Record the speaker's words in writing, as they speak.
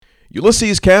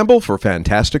Ulysses Campbell for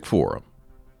Fantastic Forum.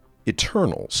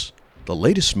 Eternals, the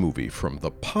latest movie from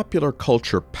the popular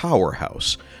culture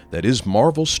powerhouse that is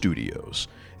Marvel Studios,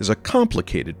 is a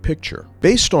complicated picture.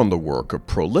 Based on the work of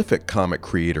prolific comic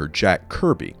creator Jack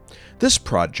Kirby, this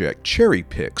project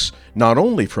cherry-picks not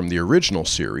only from the original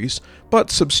series, but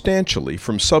substantially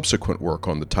from subsequent work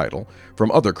on the title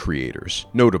from other creators,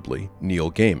 notably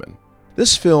Neil Gaiman.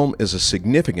 This film is a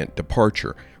significant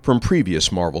departure from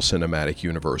previous Marvel Cinematic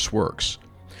Universe works.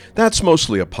 That's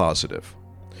mostly a positive.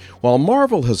 While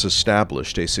Marvel has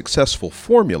established a successful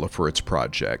formula for its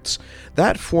projects,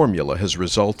 that formula has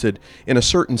resulted in a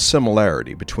certain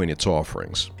similarity between its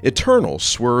offerings. Eternals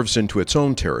swerves into its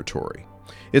own territory.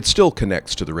 It still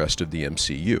connects to the rest of the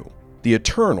MCU. The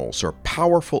Eternals are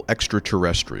powerful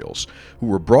extraterrestrials who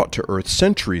were brought to Earth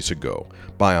centuries ago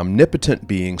by omnipotent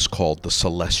beings called the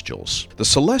Celestials. The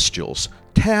Celestials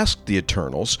tasked the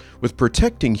Eternals with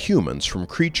protecting humans from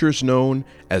creatures known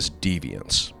as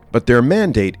deviants. But their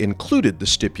mandate included the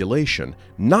stipulation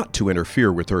not to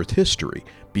interfere with Earth history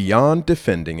beyond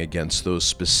defending against those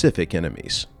specific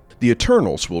enemies. The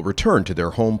Eternals will return to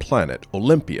their home planet,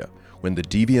 Olympia, when the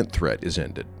deviant threat is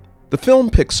ended. The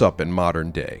film picks up in modern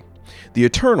day. The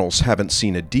Eternals haven't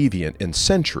seen a deviant in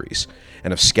centuries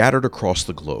and have scattered across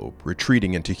the globe,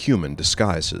 retreating into human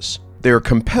disguises. They are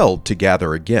compelled to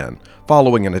gather again,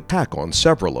 following an attack on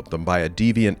several of them by a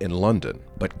deviant in London.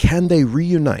 But can they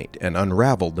reunite and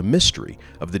unravel the mystery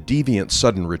of the deviant's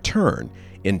sudden return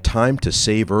in time to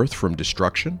save Earth from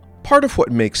destruction? Part of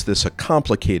what makes this a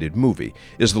complicated movie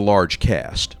is the large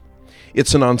cast.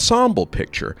 It's an ensemble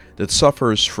picture that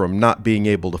suffers from not being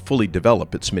able to fully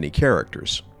develop its many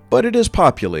characters. But it is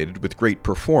populated with great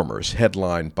performers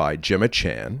headlined by Gemma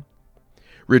Chan,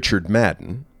 Richard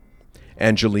Madden,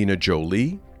 Angelina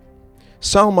Jolie,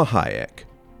 Salma Hayek,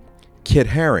 Kit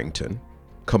Harington,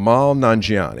 Kamal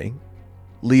Nanjiani,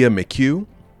 Leah McHugh,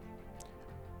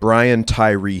 Brian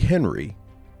Tyree Henry,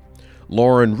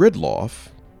 Lauren Ridloff,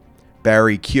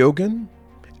 Barry Keoghan,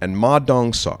 and Ma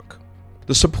Dong-seok.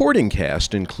 The supporting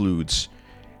cast includes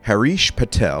Harish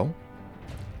Patel,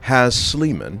 Haz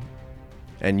Sleeman,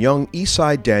 and young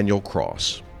Esai Daniel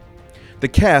Cross. The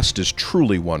cast is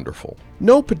truly wonderful.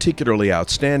 No particularly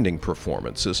outstanding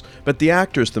performances, but the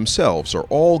actors themselves are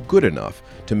all good enough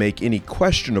to make any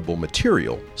questionable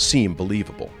material seem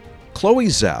believable. Chloe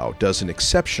Zhao does an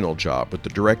exceptional job with the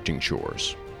directing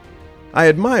chores. I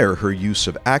admire her use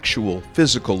of actual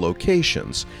physical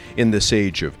locations in this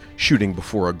age of shooting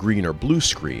before a green or blue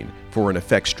screen for an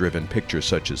effects-driven picture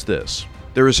such as this.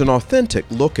 There is an authentic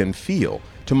look and feel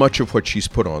to much of what she's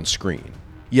put on screen.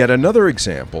 Yet another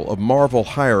example of Marvel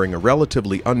hiring a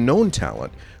relatively unknown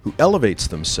talent who elevates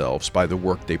themselves by the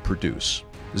work they produce.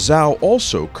 Zhao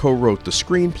also co-wrote the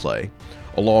screenplay,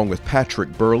 along with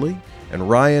Patrick Burley and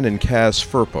Ryan and Kaz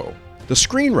Firpo. The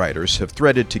screenwriters have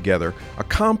threaded together a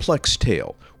complex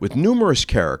tale with numerous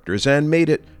characters and made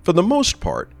it, for the most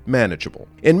part, manageable.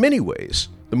 In many ways,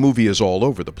 the movie is all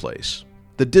over the place.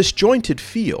 The disjointed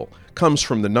feel comes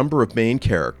from the number of main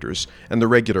characters and the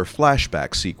regular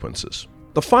flashback sequences.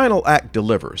 The final act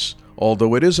delivers,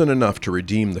 although it isn't enough to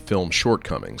redeem the film's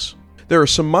shortcomings. There are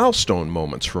some milestone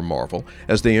moments for Marvel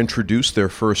as they introduce their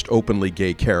first openly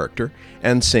gay character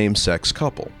and same-sex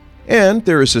couple. And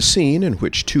there is a scene in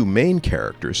which two main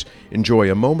characters enjoy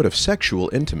a moment of sexual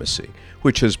intimacy,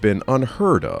 which has been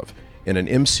unheard of in an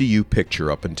MCU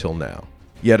picture up until now.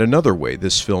 Yet another way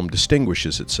this film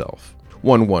distinguishes itself.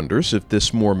 One wonders if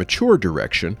this more mature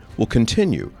direction will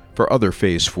continue for other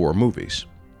Phase 4 movies.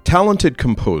 Talented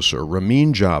composer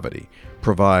Ramin Djawadi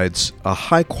provides a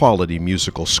high-quality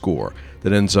musical score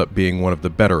that ends up being one of the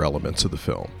better elements of the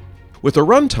film. With a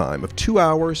runtime of 2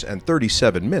 hours and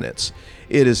 37 minutes,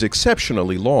 it is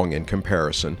exceptionally long in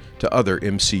comparison to other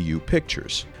MCU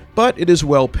pictures, but it is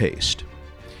well-paced.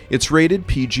 It's rated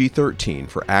PG-13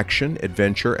 for action,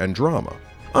 adventure, and drama.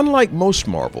 Unlike most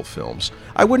Marvel films,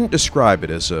 I wouldn't describe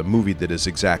it as a movie that is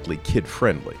exactly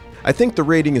kid-friendly. I think the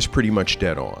rating is pretty much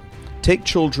dead on. Take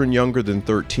children younger than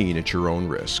 13 at your own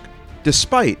risk.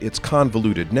 Despite its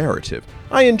convoluted narrative,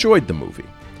 I enjoyed the movie.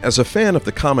 As a fan of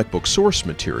the comic book source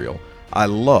material, I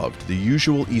loved the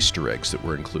usual Easter eggs that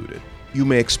were included. You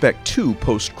may expect 2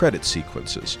 post-credit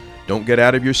sequences. Don't get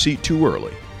out of your seat too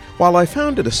early. While I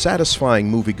found it a satisfying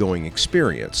movie-going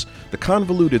experience, the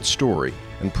convoluted story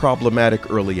and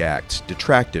problematic early acts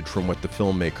detracted from what the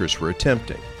filmmakers were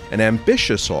attempting. An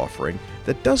ambitious offering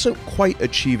that doesn't quite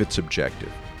achieve its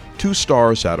objective. 2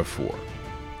 stars out of 4.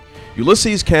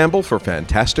 Ulysses Campbell for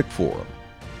Fantastic Forum.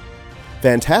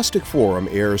 Fantastic Forum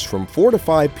airs from 4 to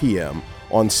 5 p.m.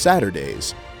 on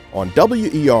Saturdays on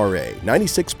WERA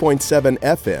 96.7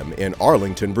 FM in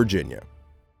Arlington, Virginia.